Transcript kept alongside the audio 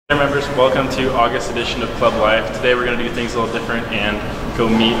Hey members, welcome to August edition of Club Life. Today we're going to do things a little different and go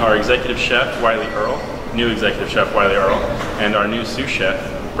meet our executive chef, Wiley Earl, new executive chef, Wiley Earl, and our new sous chef,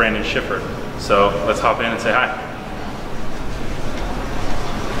 Schiffer. So let's hop in and say hi.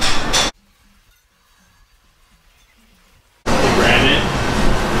 Hey Brandon.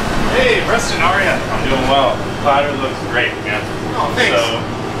 Hey Preston, how are you? I'm doing well. Platter looks great, man. Oh, thanks. So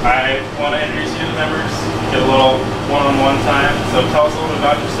I want to introduce you to the members, get a little one-on-one time. So tell us a little bit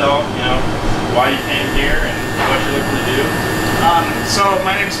about yourself, you know, why you came here and what you're looking to do. So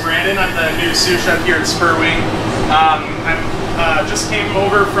my name's Brandon. I'm the new sous chef here at Spur Wing. I just came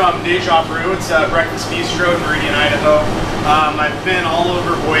over from Deja Brew. It's a breakfast bistro in Meridian, Idaho. I've been all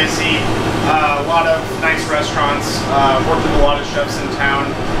over Boise, a lot of nice restaurants, worked with a lot of chefs in town.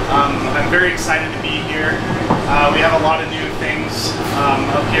 I'm very excited to be here. We have a lot of new things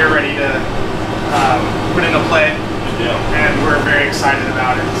up here ready to put into play, and we're very excited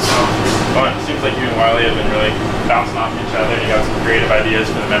about it. So fun. It seems like you and Wiley have been really bouncing off each other. You got some creative ideas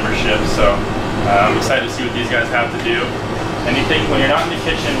for the membership, so I'm excited to see what these guys have to do. Anything, when you're not in the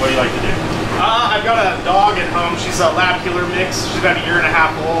kitchen, what do you like to do? I've got a dog at home. She's a lab-killer mix. She's about 1.5 years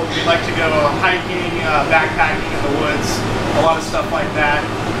old. We like to go hiking, backpacking in the woods, a lot of stuff like that.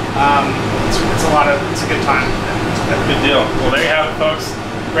 It's a good time. Good deal. Well, there you have it, folks.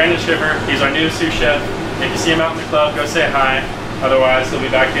 Brandon Schiffer, he's our new sous chef. If you see him out in the club, go say hi. Otherwise, he'll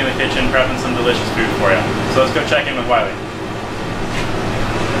be back in the kitchen prepping some delicious food for you. So let's go check in with Wiley.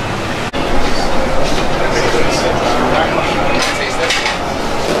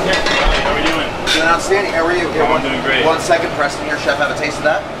 How are we doing? Doing outstanding. How are you? Oh, I'm doing great. 1 second, Preston, here, chef, have a taste of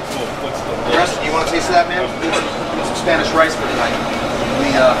that? Cool. What's the Preston, you want a taste of that, man? Get some Spanish rice for tonight.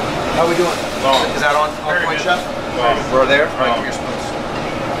 How are we doing? Oh. Is that on point, chef? Oh. We're there? All right, give me your spoons.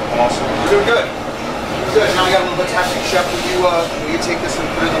 Awesome. You're doing good. Good. Now I got a little bit of tasting, chef. Will you take this and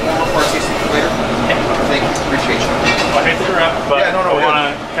put it in the warmer for our tasting later? Yeah. Thank you. Appreciate you. Well, I hate to interrupt, but yeah, no, I want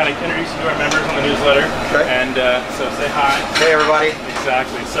to kind of introduce you to our members on the newsletter. Okay. And so say hi. Hey, everybody.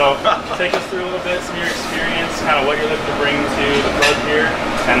 Exactly. So take us through a little bit, some of your experience, kind of what you're looking to bring to the club here,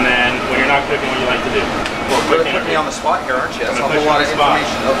 and then when you're not cooking, what you like to do. Well, you're putting me on the spot here, aren't you? That's a whole lot of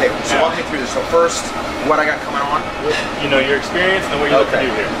information. Okay, so walk me through this. So first, what I got coming on? You know, your experience and then what you look to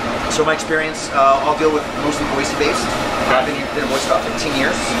do here. So my experience, I'll deal with mostly Boise-based. I've been in Boise about 15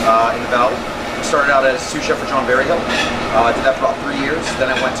 years in the Valley. Started out as sous chef for John Berryhill. I did that for about 3 years.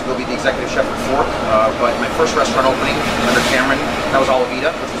 Then I went to go be the executive chef at Fork. But my first restaurant opening under Cameron, that was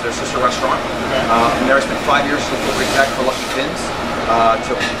Olivita, which was their sister restaurant. From there I spent 5 years as the corporate exec for Lucky Fins.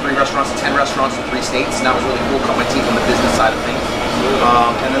 Took 3 restaurants, 10 restaurants in 3 states, and that was really cool. Cut my teeth on the business side of things.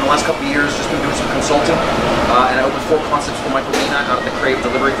 And then the last couple of years, just been doing some consulting. And I opened 4 concepts for Michael Lena out at the Crave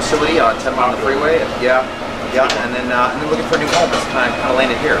Delivery Facility, 10 mile on the freeway. Yeah. And then looking for a new home. It's kind of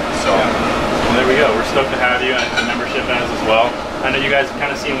landed here. So. Well, there we go. We're stoked to have you, and the membership has as well. I know you guys have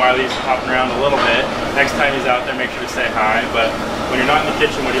kind of seen Wiley's hopping around a little bit. Next time he's out there, make sure to say hi. But when you're not in the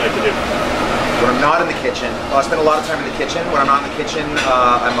kitchen, what do you like to do? When I'm not in the kitchen, well, I spend a lot of time in the kitchen. When I'm not in the kitchen,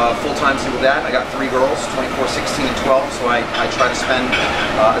 I'm a full-time single dad. I got 3 girls, 24, 16, and 12. So I try to spend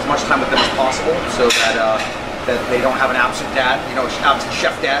as much time with them as possible, so that they don't have an absent dad, you know, absent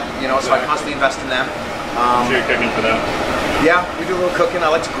chef dad. You know, so I constantly invest in them. So you're cooking for them? Yeah, we do a little cooking.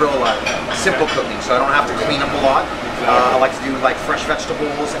 I like to grill a lot. Simple cooking, so I don't have to clean up a lot. I like to do like fresh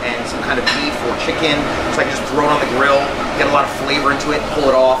vegetables and some kind of beef or chicken, so I can just throw it on the grill, get a lot of flavor into it, pull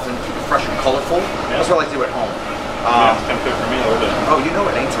it off, and keep it fresh and colorful. Yeah. That's what I like to do at home. Come cook for me a little bit. Oh, you know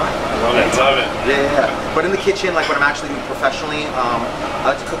it, anytime. I love it. Love it. Yeah. But in the kitchen, like when I'm actually doing professionally,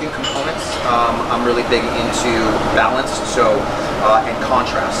 I like to cook in components. I'm really big into balance, and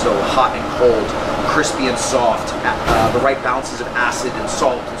contrast. So hot and cold, crispy and soft, the right balances of acid and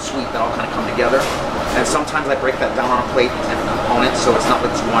salt and sweet that all kind of come together. And sometimes I break that down on a plate in different components, so it's not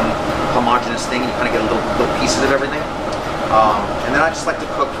like it's one homogeneous thing. You kind of get little pieces of everything. And then I just like to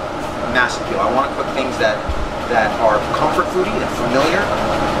cook mass appeal. I want to cook things that are comfort foody and familiar,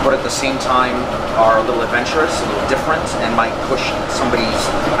 but at the same time are a little adventurous, a little different, and might push somebody's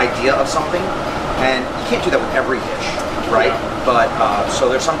idea of something. And you can't do that with every dish, right? But so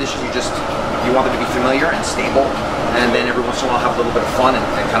there's some dishes you want them to be familiar and stable, and then every once in a while have a little bit of fun and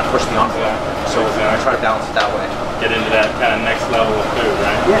kind of push the envelope. So I try to balance it that way. Get into that kind of next level of food,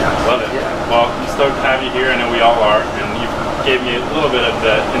 right? Yeah. Love it. Yeah. Well, I'm stoked to have you here. I know we all are, and you gave me a little bit of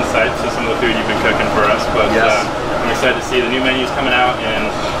the insight to some of the food you've been cooking for us. But yes. I'm excited to see the new menus coming out in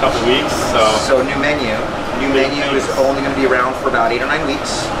a couple weeks. So new menu is only going to be around for about 8 or 9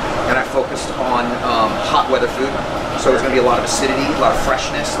 weeks, and I focused on hot weather food. So there's going to be a lot of acidity, a lot of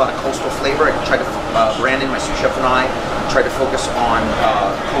freshness, a lot of coastal flavor. I tried to, Brandon, my sous chef, and I tried to focus on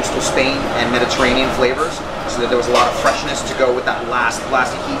coastal tropical Spain and Mediterranean flavors, so that there was a lot of freshness to go with that last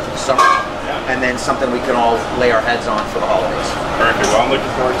blast of heat for the summer, and then something we can all lay our heads on for the holidays. Perfect. Well, I'm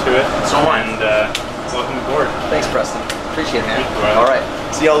looking forward to it. So am I. And welcome aboard. Thanks, Preston. Appreciate it, man. You, all right.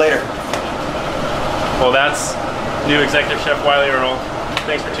 See y'all later. Well, that's new Executive Chef Wiley Earl.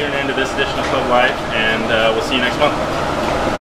 Thanks for tuning in to this edition of Club Life, and we'll see you next month.